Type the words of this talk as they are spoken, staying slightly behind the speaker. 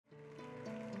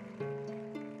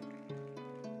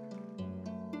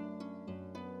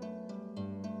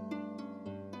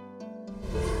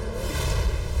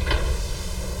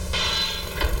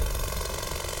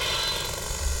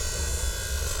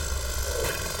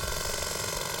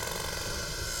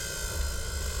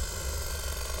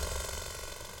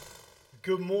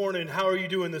Good morning. How are you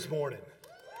doing this morning?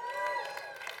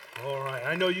 All right.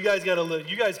 I know you guys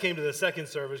you guys came to the second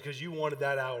service because you wanted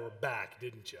that hour back,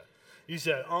 didn't you? You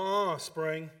said,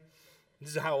 spring.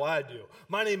 This is how I do.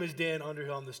 My name is Dan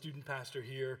Underhill. I'm the student pastor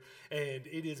here, and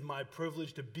it is my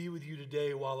privilege to be with you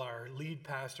today while our lead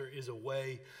pastor is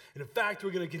away. And in fact, we're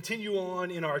going to continue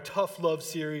on in our Tough Love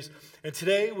series, and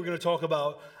today we're going to talk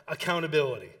about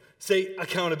accountability. Say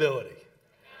accountability.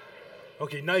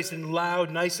 Okay, nice and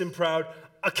loud, nice and proud.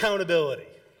 Accountability.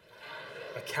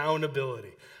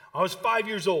 Accountability. I was 5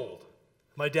 years old.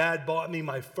 My dad bought me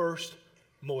my first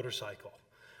motorcycle.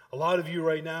 A lot of you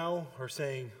right now are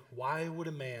saying, why would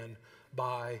a man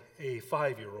buy a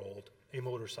 5-year-old a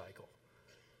motorcycle?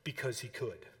 Because he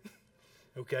could.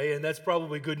 Okay, and that's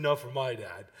probably good enough for my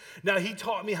dad. Now, he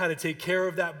taught me how to take care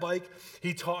of that bike.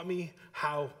 He taught me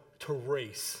how to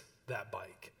race that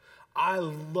bike. I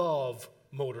love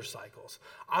motorcycles.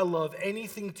 I love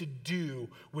anything to do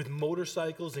with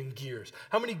motorcycles and gears.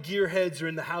 How many gearheads are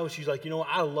in the house? You're like,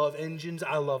 I love engines.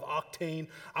 I love octane.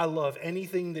 I love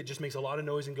anything that just makes a lot of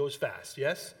noise and goes fast.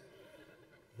 Yes?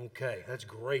 Okay, that's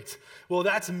great. Well,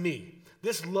 that's me.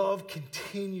 This love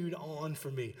continued on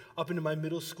for me up into my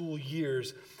middle school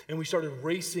years, and we started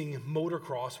racing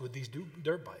motocross with these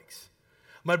dirt bikes.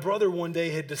 My brother one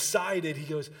day had decided, he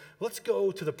goes, let's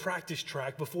go to the practice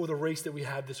track before the race that we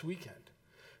have this weekend.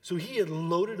 So he had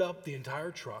loaded up the entire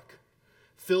truck,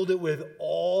 filled it with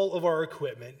all of our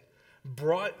equipment,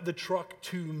 brought the truck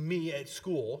to me at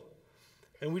school,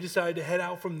 and we decided to head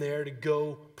out from there to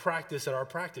go practice at our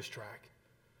practice track.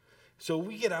 So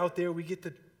we get out there, we get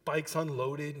the bikes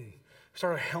unloaded, and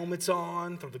start our helmets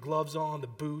on, throw the gloves on, the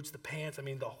boots, the pants,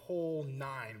 the whole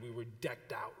nine. We were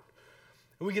decked out.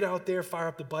 And we get out there, fire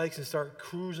up the bikes, and start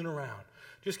cruising around,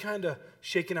 just kind of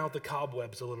shaking out the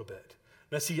cobwebs a little bit.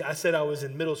 Now, see, I said I was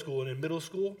in middle school, and in middle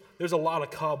school, there's a lot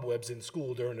of cobwebs in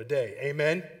school during the day.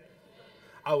 Amen?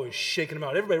 I was shaking them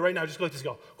out. Everybody right now, just go like this,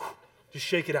 go, whew, just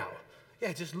shake it out.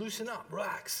 Yeah, just loosen up,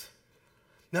 relax.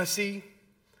 Now, see,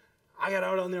 I got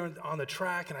out on there on the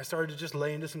track, and I started to just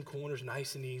lay into some corners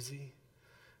nice and easy.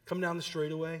 Come down the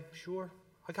straightaway, sure,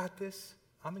 I got this.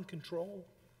 I'm in control.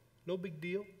 No big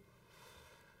deal.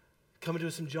 Coming to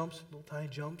some jumps, little tiny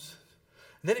jumps.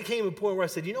 And then it came to a point where I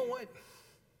said, you know what?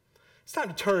 It's time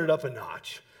to turn it up a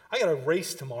notch. I got to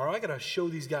race tomorrow. I got to show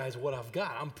these guys what I've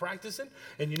got. I'm practicing,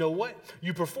 and you know what?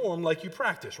 You perform like you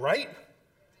practice, right?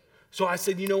 So I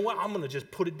said, you know what? I'm going to just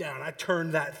put it down. I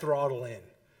turned that throttle in.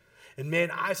 And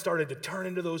man, I started to turn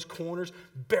into those corners,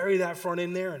 bury that front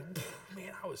in there, and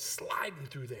man, I was sliding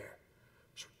through there.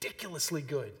 It was ridiculously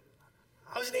good.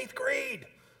 I was in 8th grade.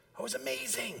 I was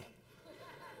amazing.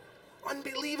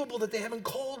 Unbelievable that they haven't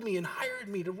called me and hired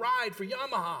me to ride for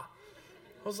Yamaha.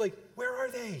 I was like, where are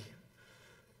they?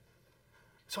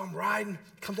 So I'm riding,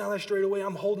 come down that straightaway.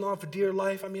 I'm holding on for dear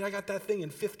life. I got that thing in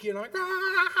 5th gear, and I'm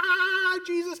like,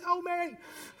 Jesus, help me.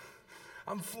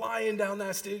 I'm flying down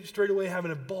that straightaway,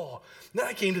 having a ball. Then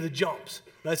I came to the jumps,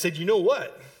 and I said, you know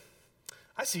what?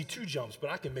 I see 2 jumps,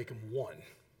 but I can make them 1.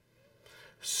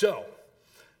 So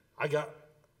I got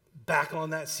back on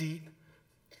that seat.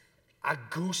 I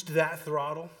goosed that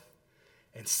throttle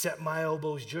and set my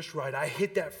elbows just right. I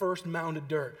hit that first mound of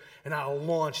dirt, and I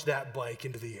launched that bike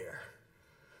into the air.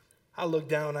 I look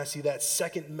down, and I see that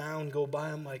second mound go by.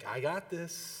 I'm like, I got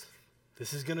this.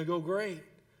 This is going to go great.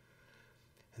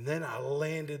 And then I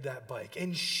landed that bike,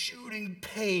 and shooting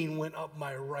pain went up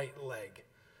my right leg.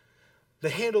 The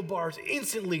handlebars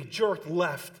instantly jerked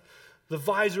left. The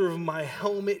visor of my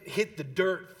helmet hit the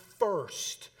dirt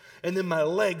first, and then my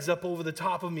legs up over the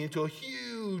top of me into a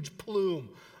huge plume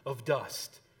of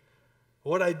dust.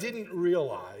 What I didn't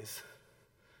realize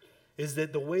is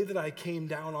that the way that I came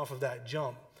down off of that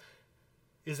jump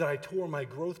is that I tore my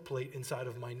growth plate inside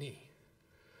of my knee.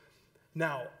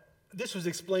 Now, this was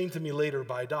explained to me later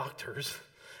by doctors,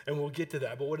 and we'll get to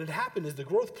that. But what had happened is the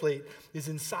growth plate is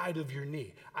inside of your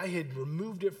knee. I had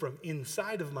removed it from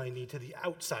inside of my knee to the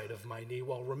outside of my knee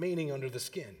while remaining under the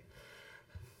skin.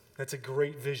 That's a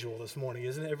great visual this morning,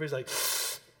 isn't it? Everybody's like,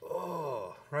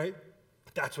 oh, right?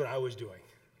 That's what I was doing.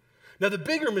 Now, the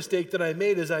bigger mistake that I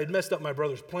made is I had messed up my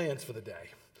brother's plans for the day.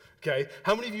 Okay?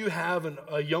 How many of you have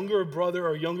a younger brother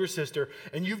or younger sister,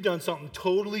 and you've done something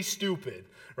totally stupid,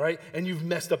 right? And you've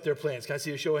messed up their plans? Can I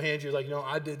see a show of hands? You're like,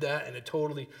 I did that, and it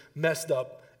totally messed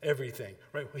up everything,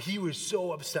 right? He was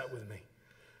so upset with me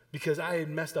because I had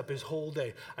messed up his whole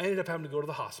day. I ended up having to go to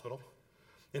the hospital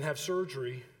and have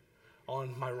surgery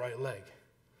on my right leg.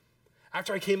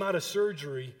 After I came out of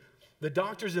surgery, the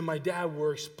doctors and my dad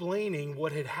were explaining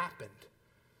what had happened.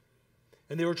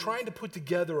 And they were trying to put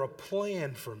together a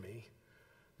plan for me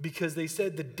because they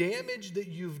said the damage that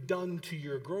you've done to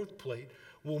your growth plate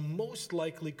will most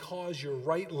likely cause your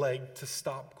right leg to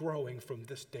stop growing from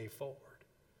this day forward.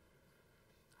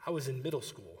 I was in middle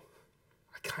school.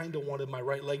 I kind of wanted my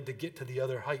right leg to get to the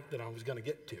other height that I was going to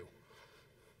get to.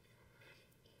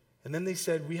 And then they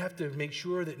said, we have to make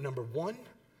sure that, number one,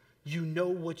 you know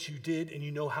what you did and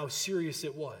you know how serious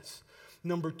it was.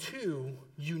 Number two,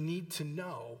 you need to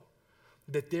know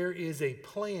that there is a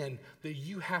plan that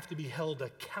you have to be held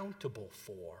accountable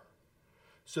for,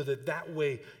 so that that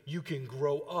way you can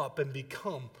grow up and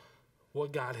become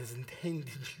what God has intended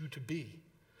you to be.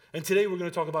 And today we're going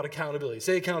to talk about accountability.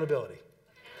 Say accountability.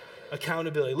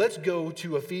 Accountability. Let's go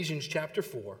to Ephesians chapter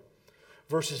 4,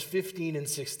 verses 15 and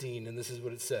 16, and this is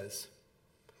what it says.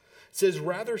 It says,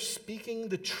 rather speaking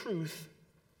the truth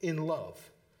in love,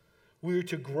 we are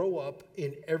to grow up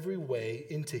in every way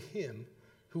into him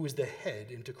who is the head,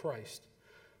 into Christ,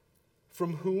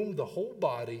 from whom the whole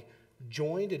body,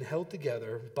 joined and held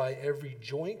together by every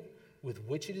joint with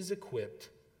which it is equipped,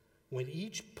 when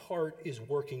each part is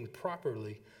working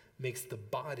properly, makes the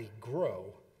body grow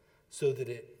so that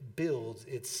it builds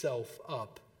itself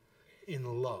up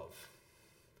in love.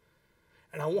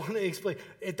 And I want to explain,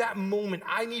 at that moment,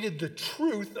 I needed the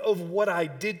truth of what I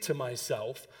did to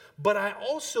myself, but I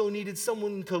also needed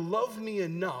someone to love me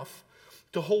enough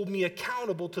to hold me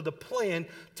accountable to the plan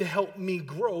to help me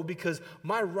grow, because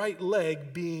my right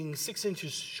leg being 6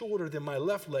 inches shorter than my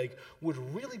left leg would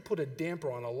really put a damper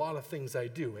on a lot of things I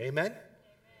do. Amen?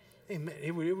 Amen.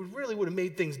 It really would have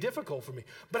made things difficult for me.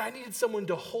 But I needed someone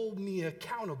to hold me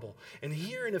accountable. And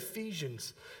here in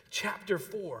Ephesians chapter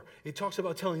 4, it talks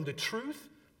about telling the truth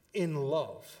in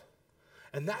love.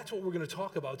 And that's what we're going to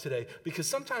talk about today, because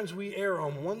sometimes we err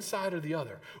on one side or the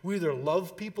other. We either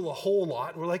love people a whole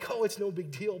lot, and we're like, oh, it's no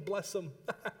big deal, bless them.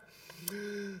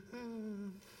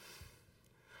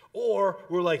 Or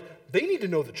we're like, they need to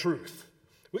know the truth.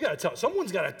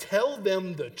 Someone's got to tell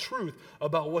them the truth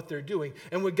about what they're doing.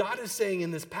 And what God is saying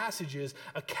in this passage is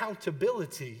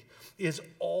accountability is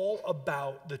all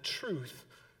about the truth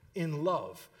in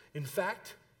love. In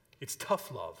fact, it's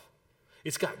tough love.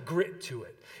 It's got grit to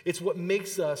it. It's what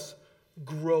makes us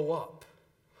grow up.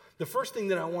 The first thing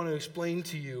that I want to explain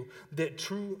to you that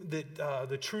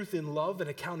the truth in love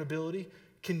and accountability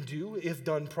can do, if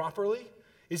done properly,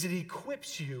 is it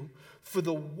equips you for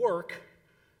the work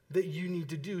that you need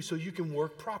to do so you can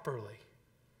work properly.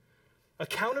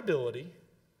 Accountability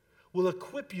will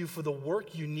equip you for the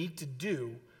work you need to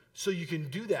do so you can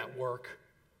do that work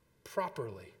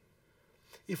properly.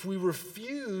 If we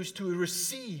refuse to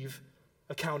receive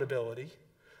accountability,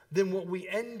 then what we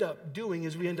end up doing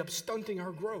is we end up stunting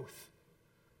our growth.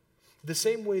 The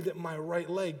same way that my right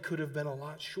leg could have been a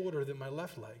lot shorter than my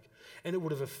left leg, and it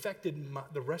would have affected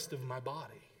the rest of my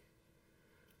body.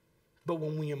 But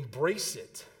when we embrace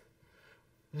it,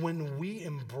 when we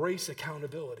embrace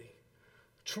accountability,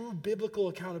 true biblical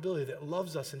accountability that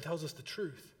loves us and tells us the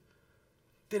truth,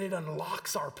 then it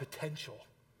unlocks our potential.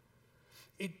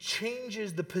 It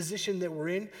changes the position that we're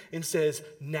in and says,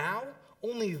 now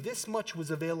only this much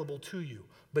was available to you,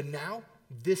 but now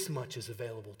this much is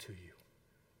available to you.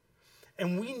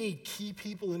 And we need key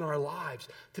people in our lives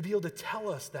to be able to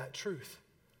tell us that truth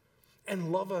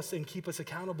and love us and keep us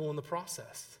accountable in the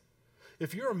process.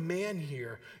 If you're a man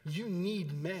here, you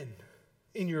need men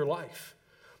in your life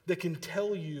that can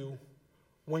tell you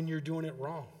when you're doing it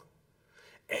wrong,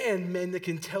 and men that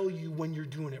can tell you when you're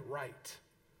doing it right,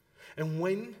 and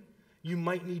when you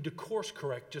might need to course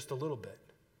correct just a little bit.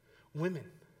 Women,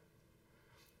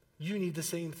 you need the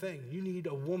same thing. You need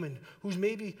a woman who's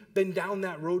maybe been down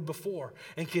that road before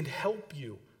and can help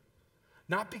you.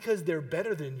 Not because they're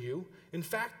better than you. In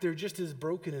fact, they're just as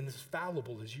broken and as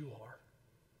fallible as you are.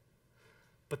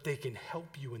 But they can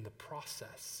help you in the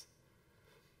process,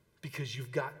 because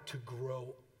you've got to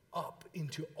grow up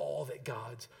into all that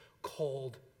God's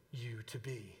called you to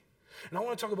be. And I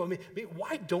want to talk about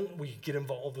why don't we get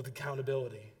involved with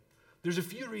accountability? There's a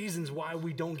few reasons why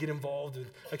we don't get involved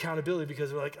with accountability,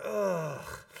 because we're like, ugh,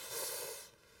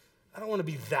 I don't want to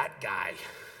be that guy.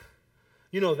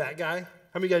 You know that guy?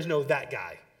 How many of you guys know that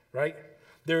guy, right?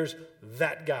 There's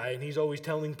that guy, and he's always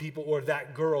telling people, or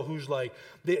that girl who's like,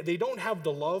 they don't have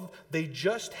the love, they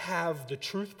just have the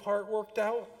truth part worked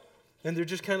out, and they're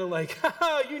just kind of like,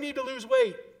 haha, you need to lose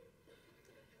weight.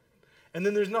 And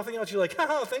then there's nothing else. You're like,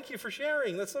 haha, thank you for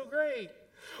sharing, that's so great.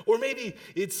 Or maybe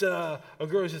it's a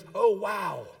girl who says, oh,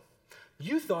 wow,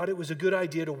 you thought it was a good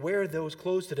idea to wear those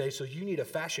clothes today, so you need a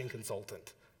fashion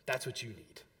consultant. That's what you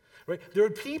need, right? There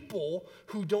are people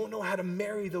who don't know how to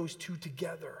marry those two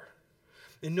together.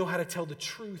 and know how to tell the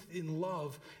truth in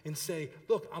love and say,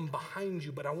 look, I'm behind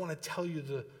you, but I want to tell you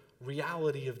the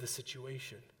reality of the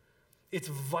situation. It's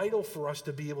vital for us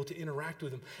to be able to interact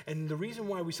with them. And the reason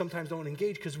why we sometimes don't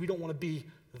engage, because we don't want to be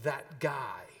that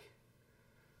guy.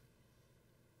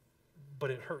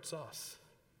 But it hurts us.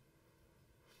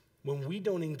 When we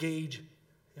don't engage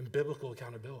in biblical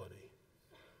accountability,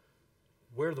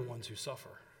 we're the ones who suffer.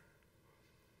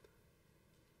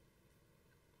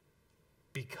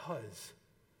 Because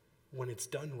when it's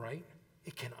done right,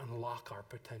 it can unlock our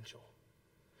potential.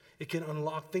 It can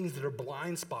unlock things that are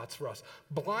blind spots for us.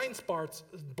 Blind spots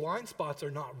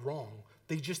are not wrong.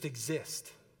 They just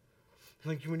exist.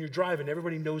 Like when you're driving,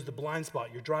 everybody knows the blind spot.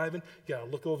 You're driving, you gotta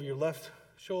look over your left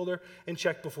shoulder and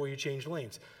check before you change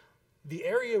lanes. The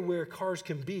area where cars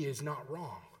can be is not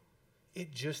wrong.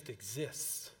 It just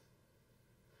exists.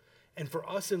 And for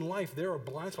us in life, there are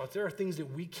blind spots. There are things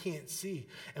that we can't see.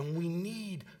 And we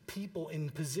need people in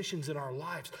positions in our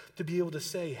lives to be able to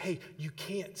say, hey, you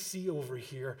can't see over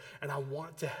here, and I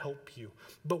want to help you.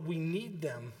 But we need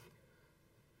them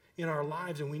in our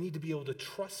lives, and we need to be able to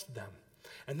trust them.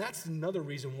 And that's another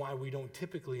reason why we don't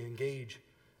typically engage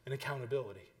in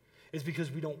accountability, is because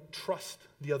we don't trust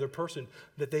the other person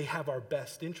that they have our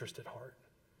best interest at heart.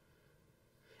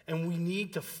 And we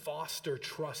need to foster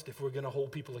trust if we're going to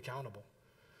hold people accountable.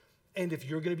 And if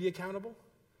you're going to be accountable,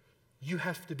 you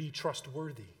have to be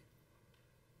trustworthy.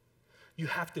 You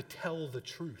have to tell the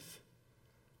truth.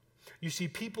 You see,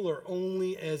 people are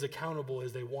only as accountable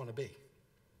as they want to be.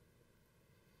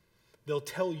 They'll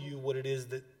tell you what it is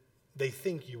that they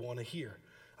think you want to hear.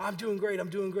 I'm doing great, I'm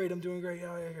doing great, I'm doing great.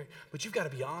 Yeah, yeah, yeah. But you've got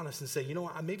to be honest and say, you know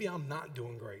what, maybe I'm not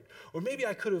doing great. Or maybe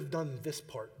I could have done this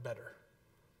part better.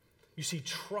 You see,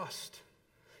 trust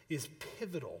is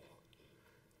pivotal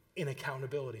in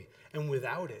accountability. And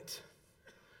without it,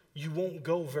 you won't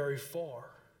go very far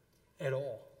at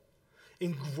all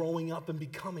in growing up and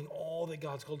becoming all that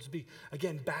God's called us to be.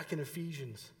 Again, back in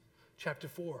Ephesians chapter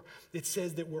 4, it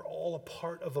says that we're all a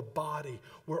part of a body.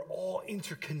 We're all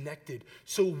interconnected.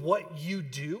 So what you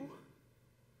do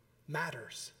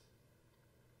matters.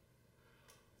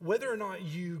 Whether or not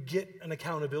you get an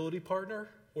accountability partner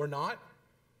or not,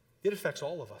 it affects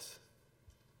all of us.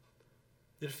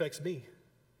 It affects me.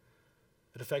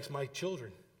 It affects my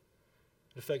children.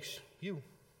 It affects you. It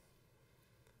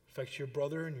affects your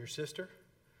brother and your sister.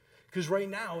 Because right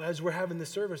now, as we're having this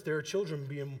service, there are children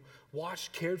being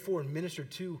watched, cared for, and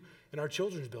ministered to in our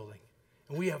children's building.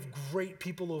 And we have great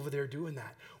people over there doing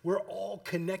that. We're all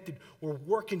connected. We're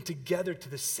working together to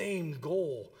the same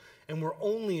goal. And we're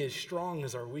only as strong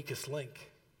as our weakest link.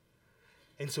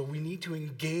 And so we need to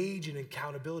engage in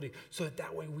accountability so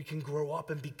that way we can grow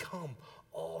up and become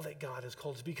all that God has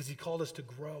called us to be, because he called us to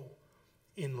grow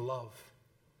in love.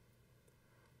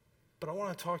 But I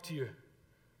want to talk to you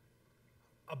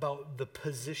about the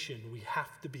position we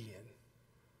have to be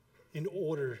in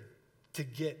order to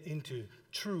get into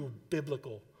true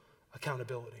biblical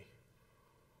accountability.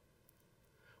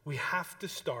 We have to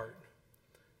start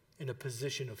in a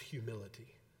position of humility.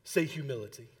 Say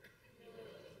humility.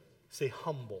 Say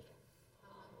humble.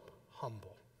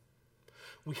 Humble.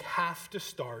 We have to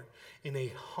start in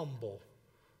a humble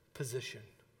position,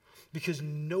 because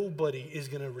nobody is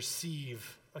going to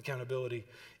receive accountability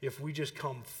if we just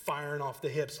come firing off the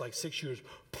hips like 6 years.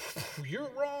 You're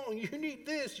wrong. You need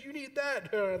this. You need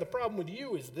that. The problem with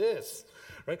you is this.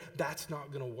 Right? That's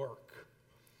not going to work.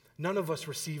 None of us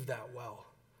receive that well.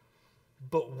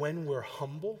 But when we're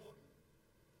humble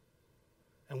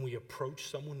and we approach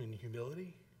someone in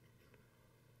humility,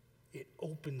 it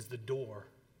opens the door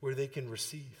where they can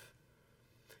receive.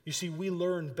 You see, we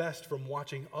learn best from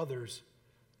watching others,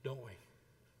 don't we?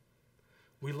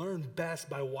 We learn best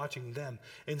by watching them.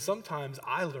 And sometimes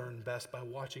I learn best by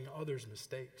watching others'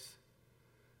 mistakes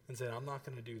and saying, I'm not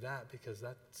going to do that because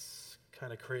that's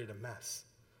kind of created a mess.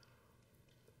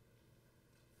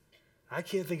 I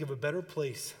can't think of a better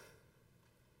place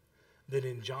than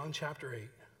in John chapter 8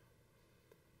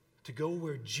 to go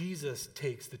where Jesus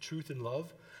takes the truth and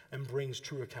love and brings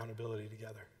true accountability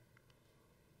together.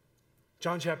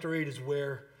 John chapter 8 is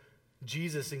where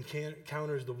Jesus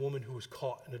encounters the woman who was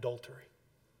caught in adultery.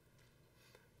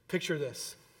 Picture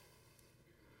this.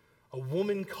 A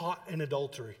woman caught in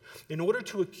adultery. In order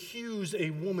to accuse a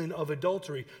woman of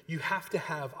adultery, you have to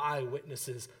have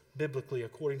eyewitnesses biblically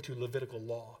according to Levitical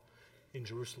law in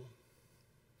Jerusalem.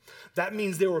 That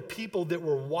means there were people that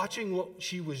were watching what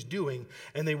she was doing,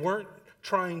 and they weren't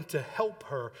trying to help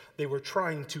her. They were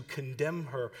trying to condemn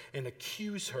her and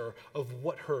accuse her of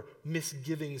what her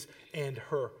misgivings and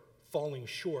her falling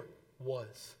short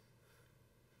was.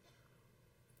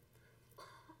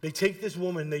 They take this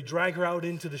woman, they drag her out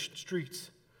into the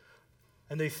streets,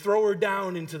 and they throw her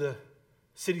down into the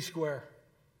city square.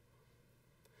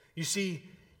 You see,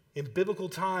 in biblical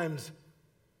times,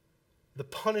 the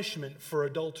punishment for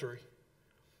adultery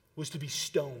was to be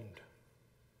stoned.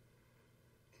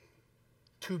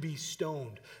 To be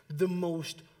stoned. The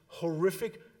most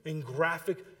horrific and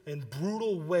graphic and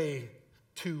brutal way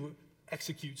to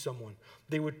execute someone.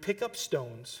 They would pick up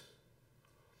stones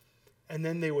and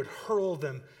then they would hurl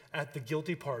them at the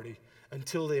guilty party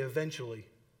until they eventually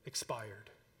expired.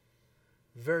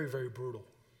 Very, very brutal.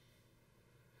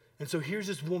 And so here's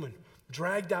this woman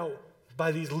dragged out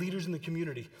by these leaders in the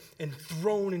community and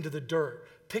thrown into the dirt.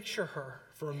 Picture her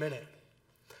for a minute.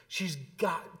 She's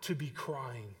got to be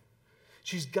crying.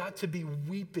 She's got to be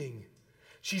weeping.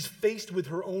 She's faced with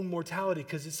her own mortality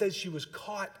because it says she was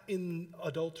caught in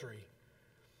adultery,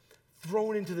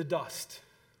 thrown into the dust,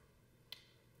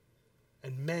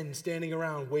 and men standing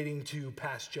around waiting to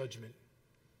pass judgment.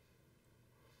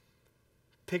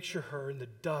 Picture her in the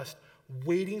dust,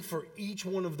 waiting for each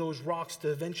one of those rocks to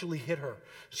eventually hit her.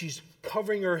 She's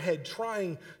covering her head,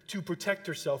 trying to protect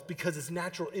herself because it's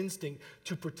natural instinct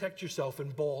to protect yourself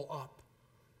and ball up.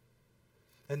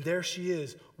 And there she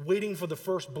is, waiting for the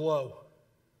first blow.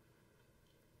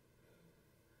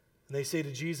 And they say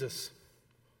to Jesus,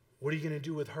 "What are you going to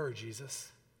do with her, Jesus?"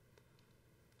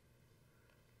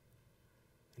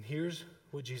 And here's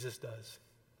what Jesus does.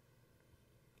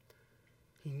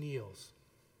 He kneels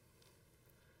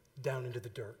down into the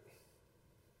dirt.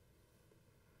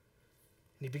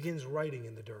 And he begins writing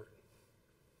in the dirt.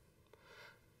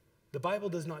 The Bible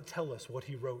does not tell us what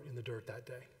he wrote in the dirt that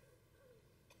day.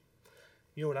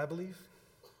 You know what I believe?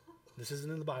 This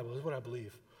isn't in the Bible. This is what I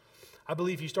believe. I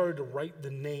believe he started to write the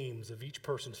names of each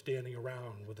person standing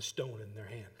around with a stone in their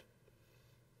hand.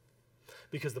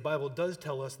 Because the Bible does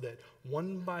tell us that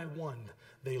one by one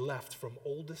they left from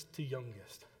oldest to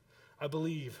youngest. I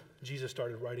believe Jesus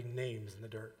started writing names in the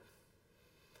dirt.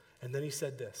 And then he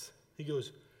said this. He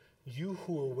goes, "You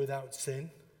who are without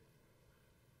sin,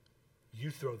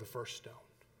 you throw the first stone."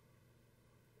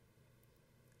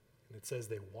 And it says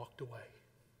they walked away.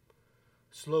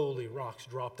 Slowly, rocks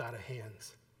dropped out of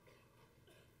hands.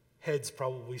 Heads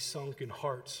probably sunk and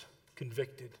hearts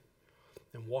convicted,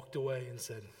 and walked away and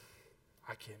said,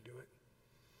 "I can't do it."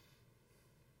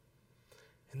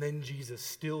 And then Jesus,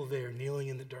 still there, kneeling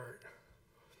in the dirt,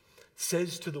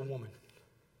 says to the woman,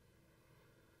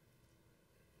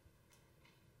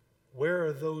 "Where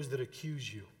are those that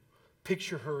accuse you?"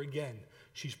 Picture her again.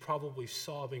 She's probably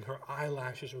sobbing. Her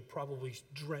eyelashes are probably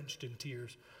drenched in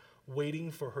tears,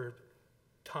 waiting for her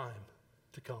time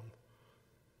to come.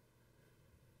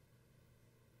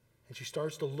 And she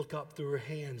starts to look up through her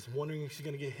hands, wondering if she's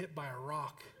going to get hit by a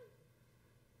rock.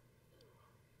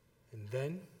 And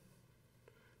then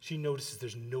she notices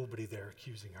there's nobody there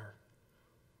accusing her.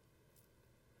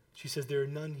 She says, "There are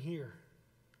none here."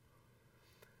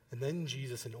 And then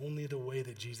Jesus, in only the way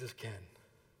that Jesus can,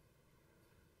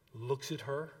 looks at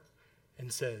her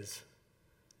and says,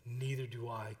 "Neither do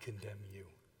I condemn you.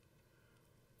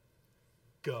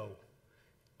 Go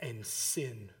and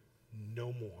sin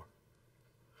no more."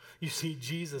 You see,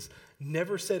 Jesus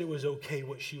never said it was okay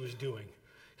what she was doing.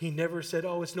 He never said,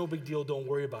 "Oh, it's no big deal, don't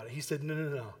worry about it." He said,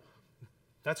 No.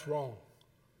 That's wrong.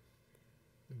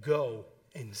 Go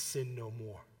and sin no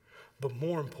more." But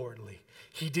more importantly,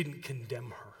 he didn't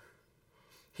condemn her.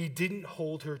 He didn't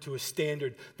hold her to a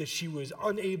standard that she was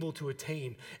unable to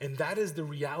attain. And that is the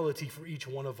reality for each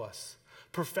one of us.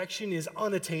 Perfection is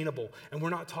unattainable. And we're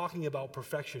not talking about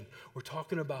perfection. We're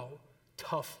talking about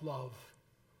tough love,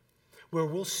 where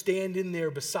we'll stand in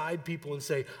there beside people and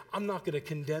say, "I'm not going to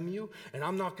condemn you and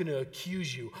I'm not going to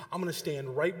accuse you. I'm going to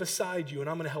stand right beside you and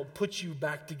I'm going to help put you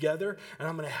back together and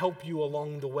I'm going to help you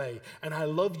along the way. And I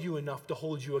love you enough to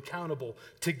hold you accountable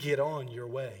to get on your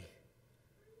way."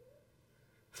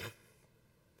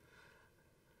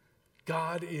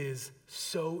 God is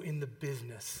so in the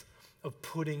business of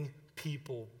putting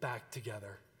people back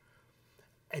together.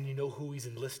 And you know who he's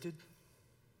enlisted?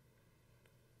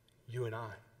 You and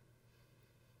I.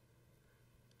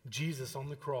 Jesus on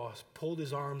the cross pulled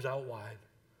his arms out wide,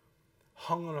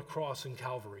 hung on a cross in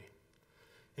Calvary,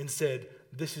 and said,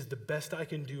 "This is the best I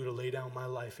can do to lay down my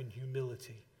life in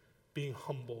humility, being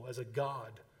humble as a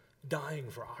God, dying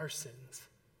for our sins."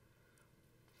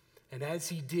 And as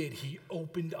he did, he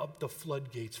opened up the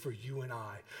floodgates for you and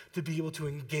I to be able to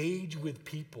engage with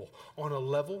people on a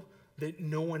level that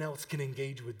no one else can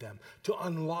engage with them, to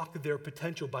unlock their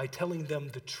potential by telling them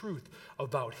the truth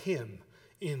about him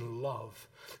in love,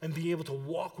 and be able to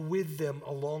walk with them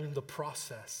along the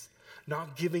process,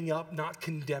 not giving up, not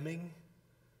condemning,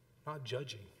 not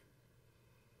judging.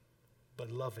 but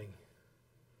loving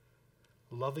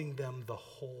them the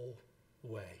whole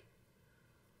way.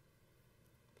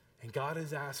 And God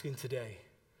is asking today,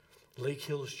 Lake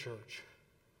Hills Church,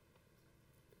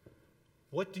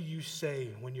 what do you say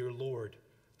when your Lord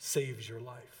saves your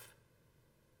life?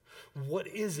 What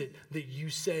is it that you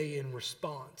say in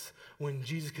response when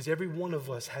Jesus, because every one of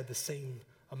us had the same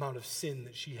amount of sin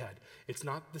that she had. It's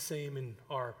not the same in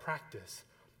our practice,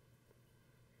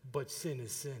 but sin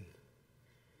is sin.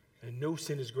 And no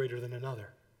sin is greater than another.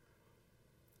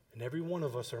 And every one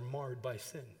of us are marred by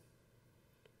sin.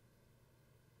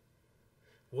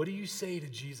 What do you say to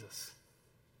Jesus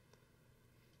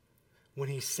when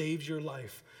he saves your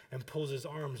life and pulls his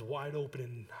arms wide open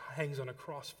and hangs on a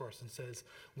cross for us and says,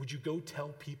 would you go tell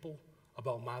people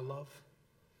about my love?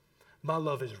 My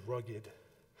love is rugged.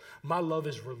 My love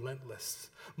is relentless.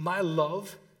 My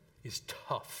love is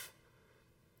tough.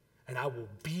 And I will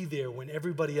be there when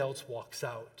everybody else walks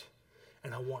out.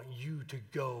 And I want you to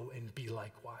go and be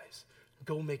likewise.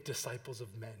 Go make disciples of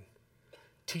men,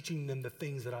 teaching them the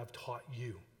things that I've taught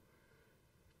you.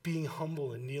 Being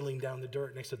humble and kneeling down the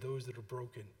dirt next to those that are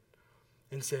broken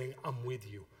and saying, I'm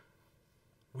with you.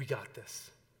 We got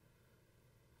this.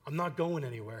 I'm not going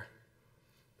anywhere.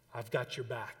 I've got your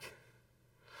back.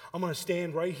 I'm going to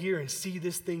stand right here and see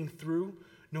this thing through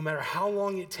no matter how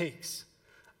long it takes.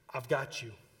 I've got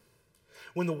you.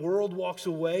 When the world walks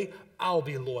away, I'll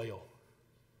be loyal.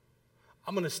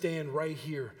 I'm going to stand right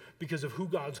here because of who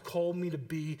God's called me to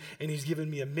be, and he's given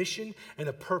me a mission and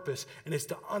a purpose, and it's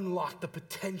to unlock the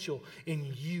potential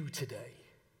in you today.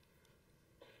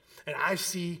 And I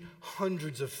see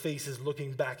hundreds of faces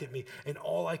looking back at me, and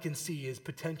all I can see is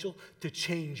potential to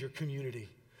change your community,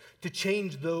 to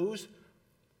change those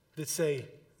that say,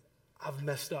 I've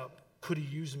messed up. Could he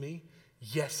use me?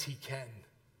 Yes, he can.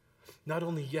 Not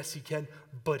only yes, he can,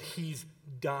 but he's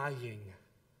dying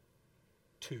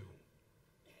to.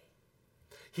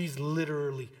 He's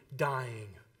literally dying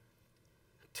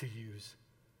to use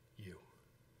you.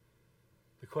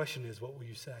 The question is, what will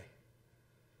you say?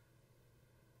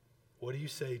 What do you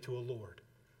say to a Lord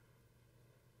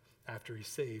after he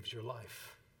saves your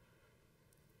life?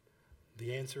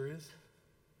 The answer is,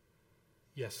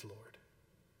 yes, Lord.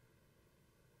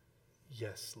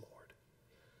 Yes, Lord.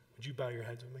 Would you bow your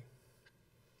heads with me?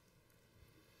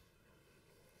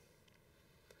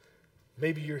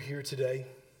 Maybe you're here today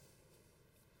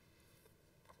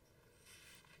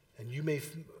and you may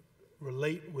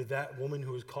relate with that woman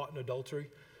who was caught in adultery,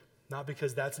 not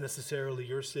because that's necessarily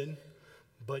your sin,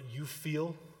 but you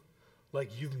feel like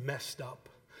you've messed up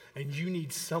and you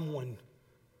need someone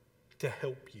to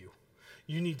help you.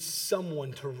 You need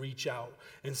someone to reach out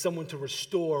and someone to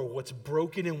restore what's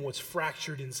broken and what's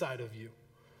fractured inside of you.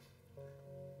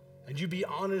 And you be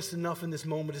honest enough in this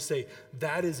moment to say,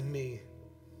 that is me.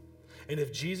 And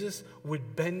if Jesus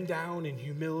would bend down in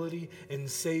humility and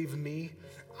save me,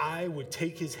 I would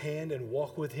take his hand and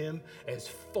walk with him as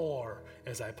far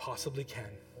as I possibly can.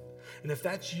 And if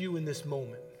that's you in this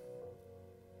moment,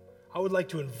 I would like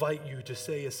to invite you to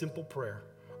say a simple prayer.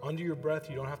 Under your breath,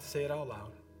 you don't have to say it out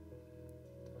loud.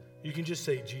 You can just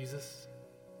say, Jesus,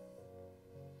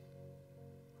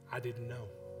 I didn't know,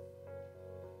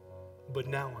 but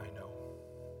now I know.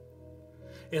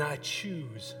 And I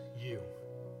choose you.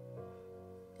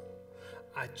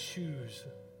 I choose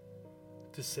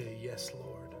to say, yes,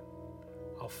 Lord,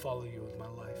 I'll follow you with my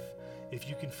life. If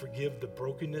you can forgive the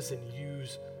brokenness and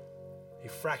use a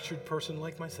fractured person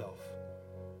like myself,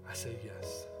 I say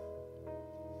yes.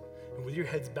 And with your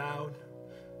heads bowed,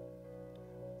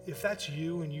 if that's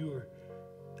you and you are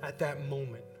at that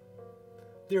moment,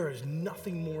 there is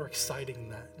nothing more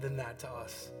exciting than that to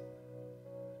us.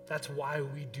 That's why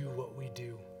we do what we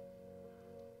do.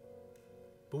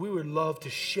 But we would love to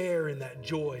share in that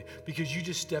joy because you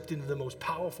just stepped into the most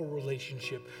powerful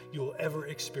relationship you'll ever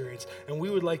experience. And we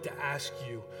would like to ask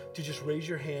you to just raise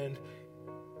your hand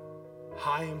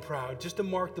high and proud, just to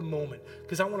mark the moment,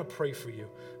 because I want to pray for you.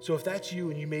 So if that's you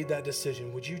and you made that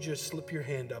decision, would you just slip your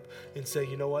hand up and say,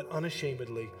 you know what,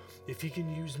 unashamedly, if he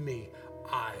can use me,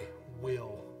 I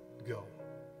will go.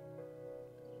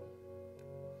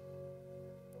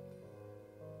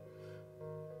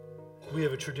 We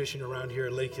have a tradition around here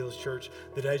at Lake Hills Church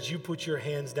that as you put your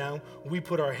hands down, we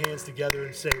put our hands together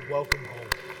and say, welcome home.